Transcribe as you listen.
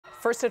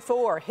First at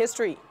 4,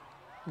 history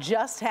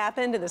just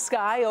happened in the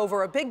sky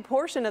over a big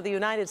portion of the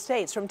United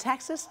States, from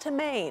Texas to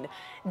Maine.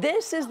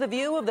 This is the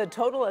view of the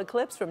total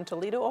eclipse from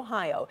Toledo,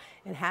 Ohio.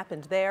 It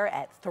happened there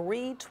at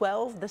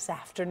 3:12 this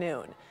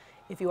afternoon.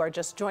 If you are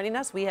just joining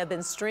us, we have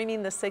been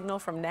streaming the signal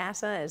from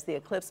NASA as the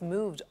eclipse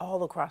moved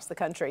all across the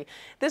country.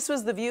 This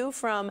was the view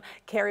from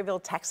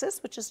Caryville,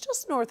 Texas, which is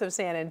just north of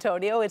San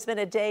Antonio. It's been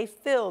a day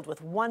filled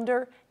with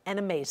wonder and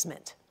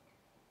amazement.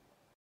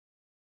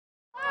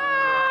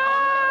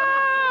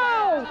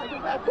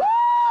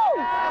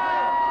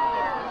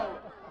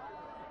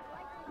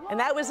 And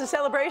that was the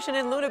celebration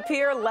in Luna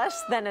Pier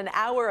less than an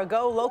hour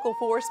ago. Local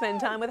 4 spent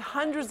time with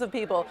hundreds of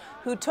people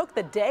who took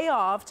the day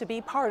off to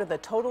be part of the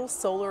total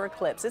solar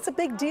eclipse. It's a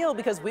big deal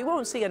because we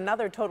won't see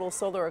another total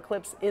solar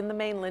eclipse in the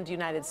mainland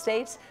United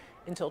States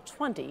until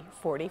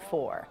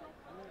 2044.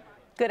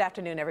 Good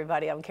afternoon,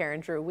 everybody. I'm Karen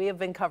Drew. We have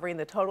been covering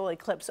the total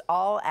eclipse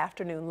all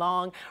afternoon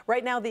long.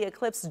 Right now, the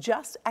eclipse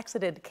just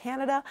exited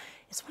Canada.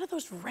 It's one of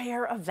those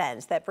rare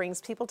events that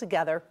brings people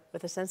together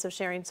with a sense of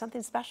sharing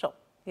something special.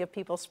 We have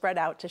people spread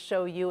out to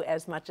show you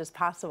as much as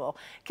possible.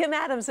 Kim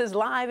Adams is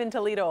live in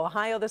Toledo,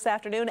 Ohio this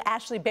afternoon.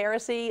 Ashley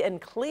Barrissey in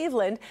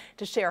Cleveland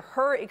to share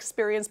her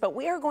experience. But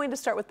we are going to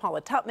start with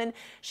Paula Tutman.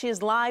 She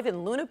is live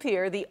in Luna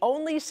Pier, the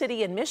only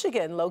city in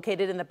Michigan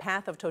located in the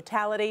path of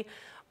totality.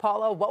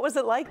 Paula, what was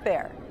it like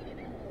there?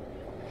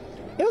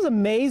 It was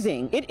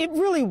amazing. It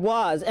really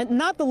was, and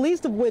not the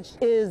least of which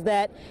is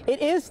that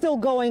it is still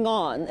going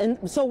on. And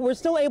so we're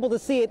still able to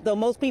see it, though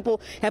most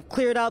people have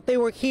cleared out. They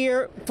were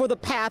here for the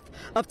path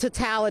of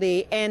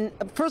totality. And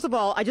first of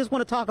all, I just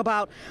want to talk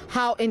about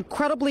how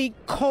incredibly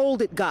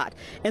cold it got.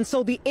 And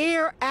so the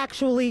air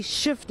actually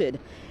shifted.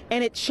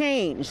 And it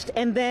changed,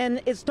 and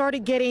then it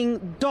started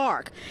getting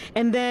dark,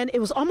 and then it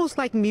was almost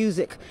like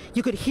music.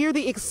 You could hear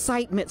the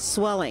excitement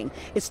swelling.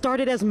 It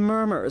started as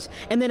murmurs,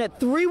 and then at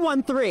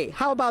 3:13,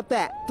 how about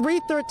that?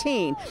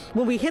 3:13,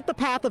 when we hit the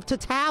path of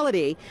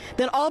totality,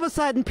 then all of a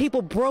sudden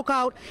people broke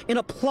out in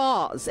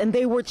applause, and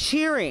they were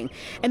cheering,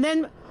 and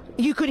then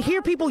you could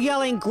hear people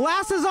yelling,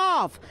 "Glasses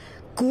off!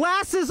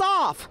 Glasses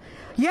off!"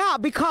 Yeah,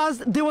 because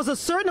there was a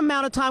certain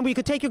amount of time where you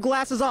could take your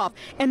glasses off,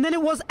 and then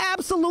it was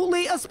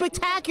absolutely a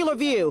spectacular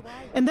view.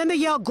 And then they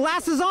yelled,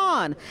 "Glasses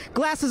on,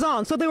 glasses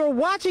on." So they were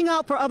watching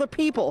out for other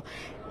people,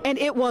 and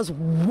it was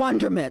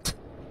wonderment.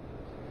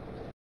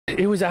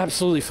 It was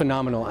absolutely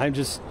phenomenal. I've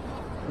just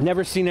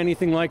never seen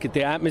anything like it.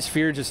 The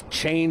atmosphere just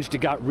changed. It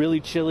got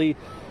really chilly.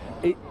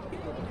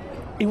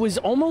 It was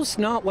almost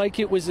not like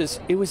it was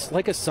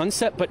like a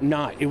sunset, but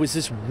not. It was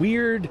this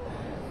weird,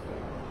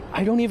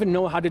 I don't even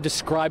know how to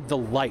describe the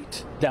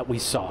light that we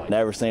saw.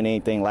 Never seen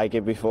anything like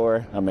it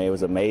before. I mean, it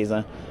was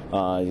amazing.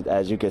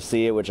 As you can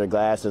see it with your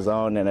glasses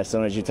on, and as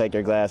soon as you take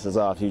your glasses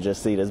off, you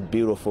just see this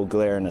beautiful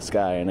glare in the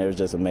sky, and it was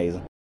just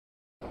amazing.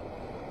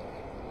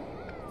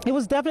 It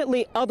was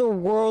definitely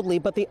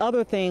otherworldly, but the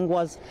other thing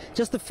was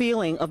just the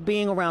feeling of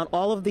being around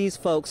all of these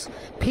folks,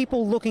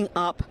 people looking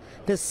up,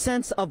 this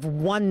sense of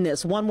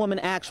oneness. One woman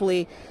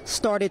actually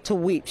started to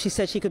weep. She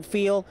said she could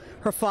feel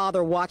her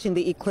father watching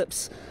the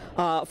eclipse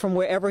from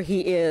wherever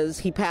he is.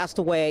 He passed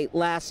away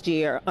last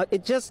year.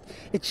 It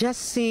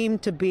just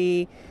seemed to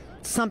be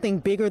something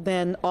bigger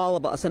than all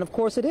of us. And of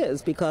course it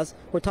is, because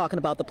we're talking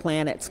about the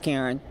planets,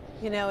 Karen.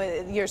 You know,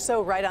 you're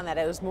so right on that.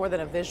 It was more than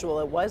a visual,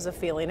 it was a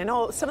feeling. And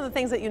some of the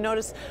things that you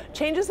noticed,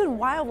 changes in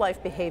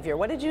wildlife behavior.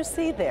 What did you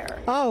see there?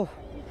 Oh,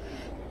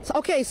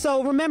 okay,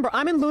 so remember,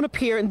 I'm in Luna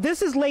Pier, and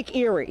this is Lake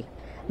Erie.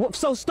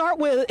 So start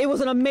with, it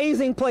was an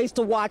amazing place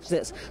to watch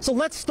this. So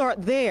let's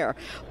start there.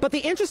 But the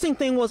interesting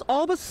thing was,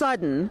 all of a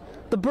sudden,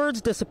 the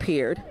birds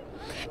disappeared.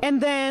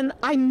 And then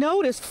I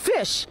noticed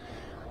fish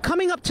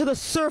coming up to the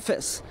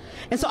surface.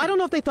 And so I don't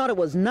know if they thought it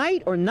was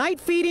night or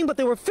night feeding, but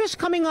there were fish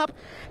coming up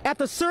at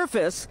the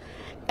surface.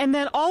 And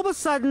then all of a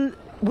sudden,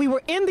 we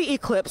were in the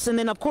eclipse, and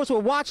then of course we're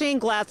watching,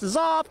 glasses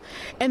off,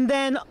 and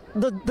then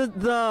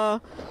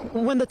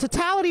when the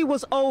totality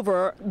was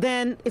over,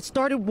 then it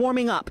started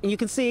warming up, and you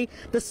can see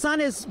the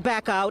sun is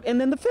back out, and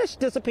then the fish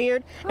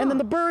disappeared, and then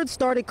the birds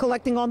started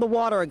collecting on the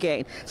water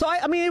again. So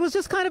I mean, it was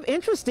just kind of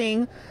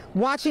interesting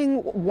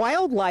watching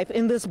wildlife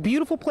in this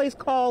beautiful place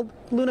called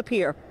Luna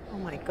Pier. Oh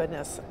my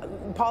goodness.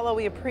 Paula,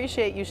 we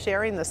appreciate you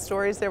sharing the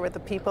stories there with the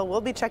people. We'll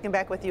be checking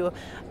back with you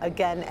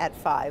again at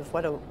 5.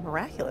 What a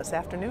miraculous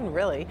afternoon,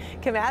 really.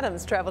 Kim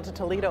Adams traveled to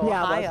Toledo,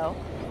 Ohio.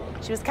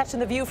 She was catching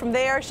the view from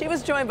there. She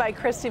was joined by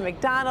Christy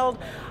McDonald.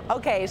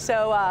 Okay,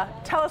 so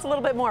tell us a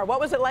little bit more. What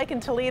was it like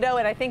in Toledo?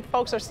 And I think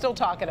folks are still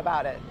talking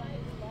about it.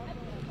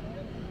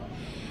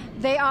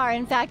 They are.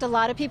 In fact, a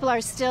lot of people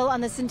are still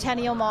on the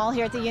Centennial Mall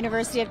here at the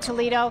University of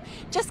Toledo,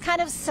 just kind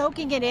of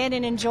soaking it in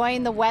and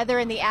enjoying the weather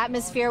and the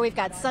atmosphere. We've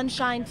got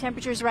sunshine.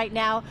 Temperatures right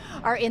now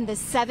are in the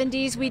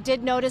 70s. We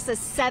did notice a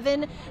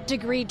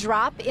 7-degree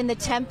drop in the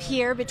temp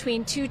here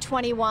between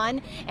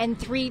 2:21 and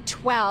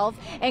 3:12.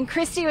 And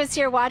Christy was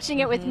here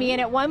watching it with me.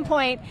 And at one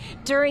point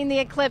during the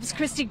eclipse,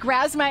 Christy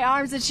grabs my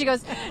arms and she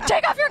goes,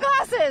 "Take off your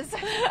glasses."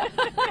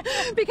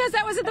 Because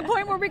that was at the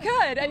point where we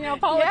could. And, you know,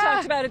 Paula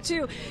talked about it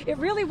too. It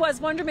really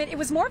was wonderment. it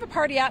was more of a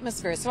party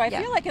atmosphere. So I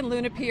feel like in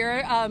Luna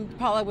Pier,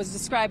 Paula was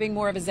describing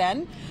more of a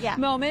zen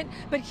moment.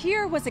 But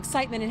here was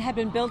excitement and had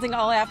been building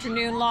all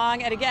afternoon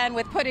long. And again,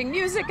 with putting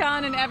music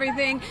on and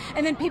everything.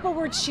 And then people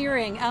were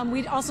cheering.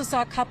 We also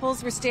saw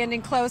couples were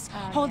standing close,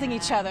 holding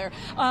each other.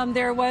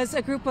 There was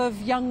a group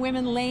of young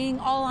women laying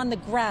all on the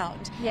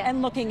ground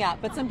and looking up.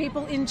 But some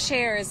people in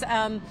chairs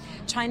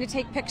trying to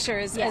take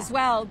pictures as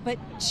well, but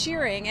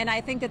cheering. And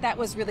I think that that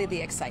was really the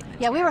excitement.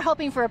 Yeah, we were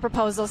hoping for a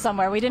proposal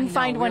somewhere. We didn't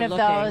find one of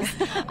those.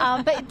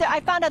 But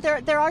I found out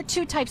there are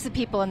two types of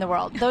people in the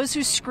world. Those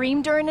who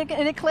scream during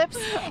an eclipse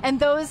and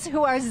those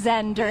who are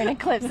zen during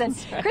eclipse. And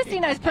Christy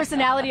and I's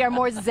personality are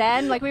more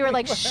zen. Like we were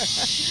like,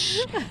 shh,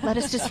 let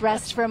us just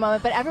rest for a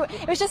moment. But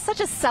it was just such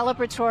a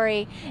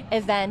celebratory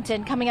event.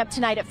 And coming up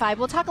tonight at 5,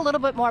 we'll talk a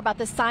little bit more about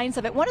the science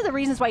of it. One of the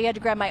reasons why you had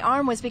to grab my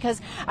arm was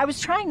because I was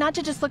trying not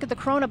to just look at the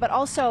corona, but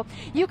also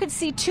you could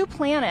see 2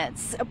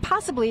 planets,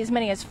 possibly as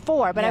many as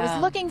 4. But I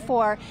was looking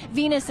for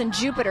Venus and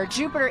Jupiter.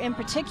 Jupiter in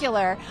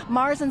particular,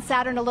 Mars and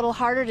Saturn a little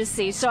harder to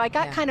see. So I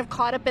got kind of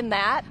caught up in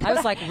that. I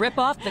was like, rip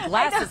off the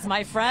glasses,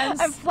 my friends.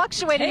 I'm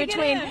fluctuating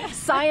between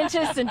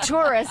scientists and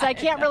tourists. I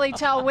can't really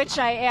tell which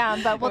I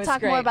am, but we'll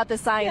talk more about the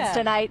science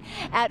tonight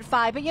at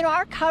 5. But you know,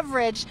 our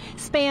coverage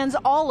spans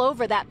all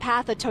over that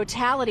path of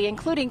totality,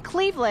 including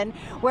Cleveland,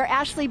 where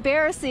Ashley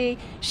Barrissey,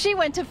 she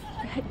went to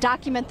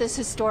document this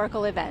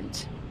historical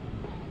event.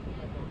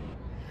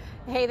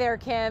 Hey there,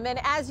 Kim. And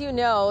as you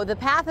know, the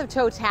path of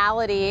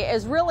totality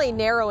is really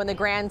narrow in the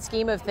grand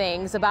scheme of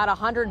things, about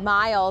 100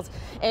 miles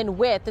in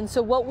width. And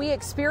so what we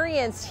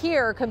experienced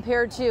here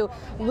compared to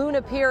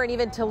Luna Pier and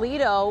even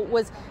Toledo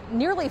was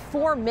nearly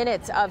 4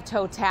 minutes of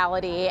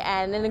totality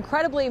and an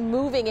incredibly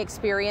moving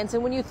experience.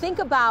 And when you think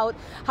about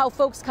how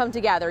folks come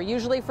together,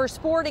 usually for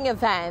sporting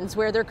events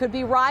where there could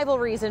be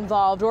rivalries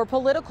involved or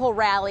political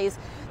rallies,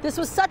 this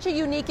was such a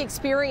unique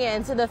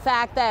experience in the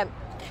fact that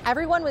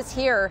everyone was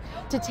here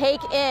to take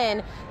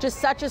in just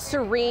such a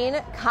serene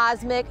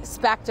cosmic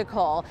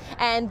spectacle.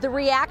 And the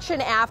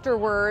reaction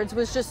afterwards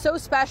was just so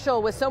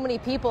special with so many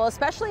people,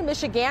 especially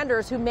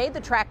Michiganders who made the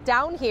trek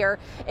down here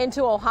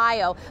into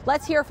Ohio.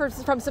 Let's hear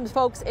from some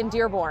folks in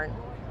Dearborn.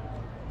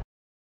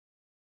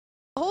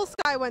 The whole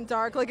sky went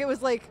dark. Like it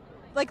was like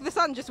the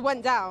sun just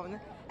went down.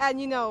 And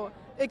you know,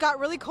 it got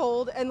really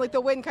cold and like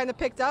the wind kind of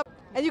picked up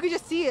and you could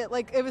just see it.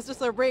 Like it was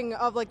just a ring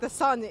of like the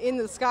sun in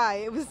the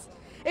sky.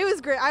 It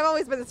was great. I've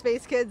always been a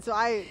space kid, so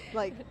I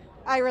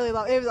really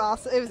love it. It was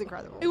awesome. It was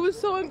incredible. It was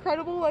so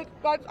incredible. Like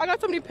I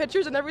got so many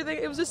pictures and everything.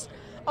 It was just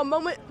a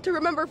moment to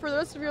remember for the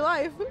rest of your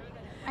life.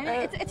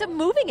 And it's a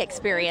moving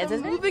experience,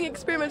 isn't it? It's a moving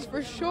experience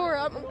for sure.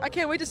 I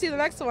can't wait to see the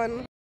next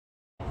one.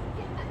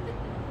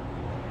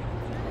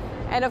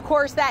 And of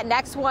course, that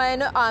next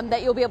one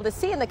that you'll be able to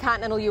see in the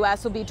continental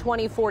U.S. will be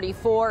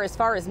 2044, as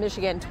far as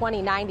Michigan,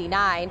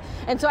 2099.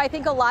 And so I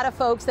think a lot of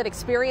folks that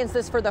experience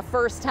this for the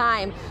first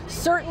time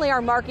certainly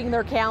are marking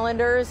their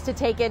calendars to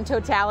take in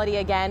totality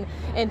again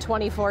in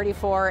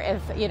 2044,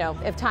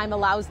 if time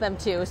allows them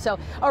to. So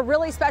a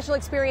really special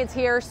experience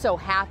here. So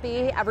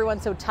happy.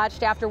 Everyone's so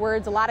touched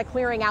afterwards. A lot of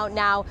clearing out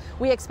now.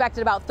 We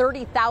expected about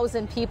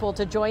 30,000 people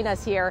to join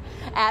us here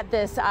at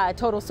this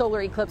Total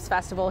Solar Eclipse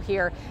Festival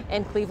here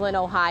in Cleveland,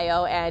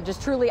 Ohio. And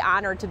just truly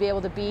honored to be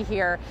able to be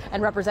here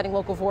and representing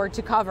Local 4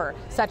 to cover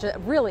such a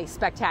really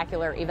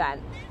spectacular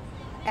event.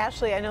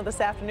 Ashley, I know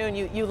this afternoon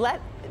you let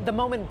the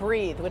moment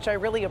breathe, which I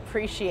really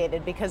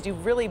appreciated because you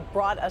really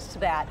brought us to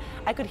that.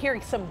 I could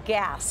hear some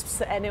gasps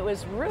and it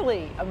was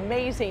really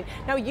amazing.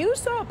 Now you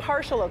saw a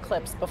partial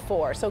eclipse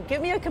before, so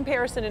give me a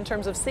comparison in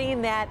terms of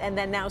seeing that and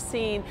then now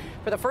seeing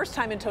for the first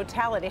time in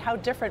totality. How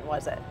different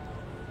was it?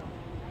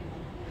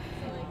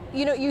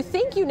 You know, you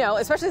think you know,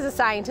 especially as a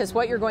scientist,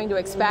 what you're going to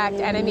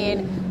expect. And I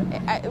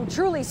mean,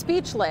 truly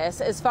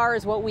speechless as far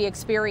as what we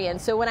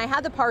experienced. So when I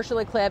had the partial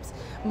eclipse,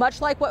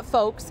 much like what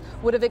folks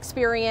would have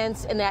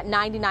experienced in that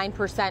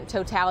 99%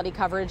 totality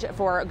coverage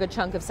for a good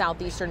chunk of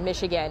southeastern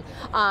Michigan.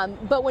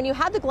 But when you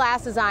had the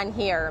glasses on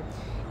here,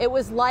 it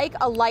was like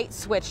a light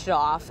switched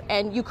off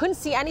and you couldn't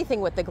see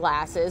anything with the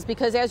glasses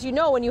because, as you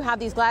know, when you have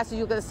these glasses, you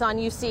look at the sun,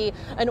 you see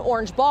an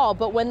orange ball.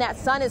 But when that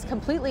sun is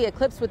completely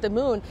eclipsed with the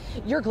moon,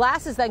 your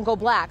glasses then go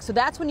black. So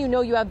that's when you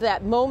know you have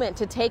that moment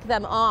to take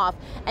them off.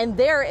 And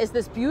there is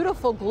this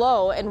beautiful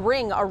glow and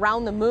ring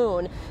around the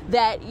moon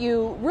that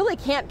you really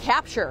can't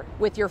capture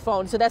with your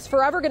phone. So that's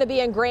forever going to be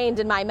ingrained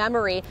in my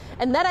memory.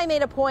 And then I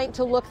made a point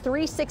to look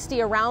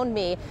 360 around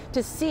me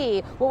to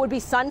see what would be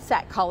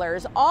sunset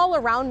colors all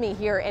around me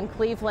here in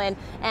Cleveland.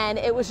 And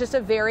it was just a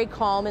very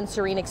calm and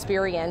serene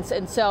experience.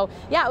 And so,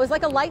 yeah, it was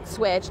like a light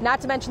switch, not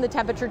to mention the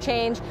temperature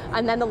change.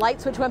 And then the light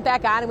switch went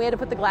back on and we had to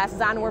put the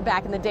glasses on and we're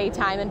back in the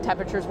daytime and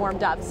temperatures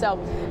warmed up. So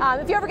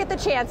if you ever get the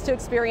chance to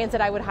experience it,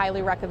 I would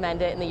highly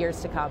recommend it in the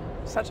years to come.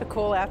 Such a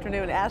cool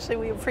afternoon. Ashley,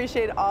 we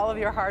appreciate all of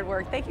your hard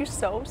work. Thank you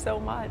so, so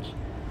much.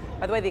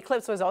 By the way, the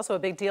eclipse was also a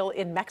big deal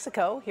in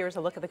Mexico. Here's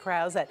a look at the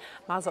crowds at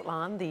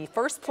Mazatlan, the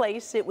first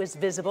place it was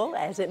visible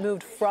as it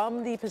moved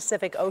from the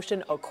Pacific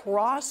Ocean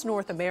across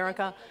North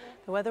America.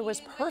 The weather was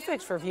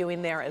perfect for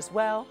viewing there as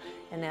well,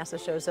 and NASA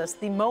shows us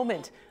the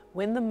moment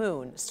when the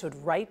moon stood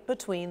right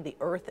between the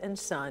Earth and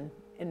Sun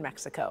in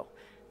Mexico.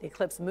 The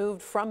eclipse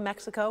moved from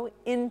Mexico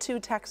into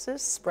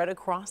Texas, spread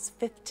across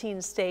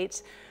 15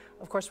 states.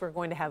 Of course, we're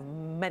going to have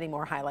many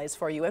more highlights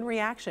for you and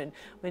reaction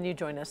when you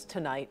join us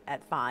tonight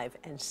at 5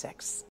 and 6.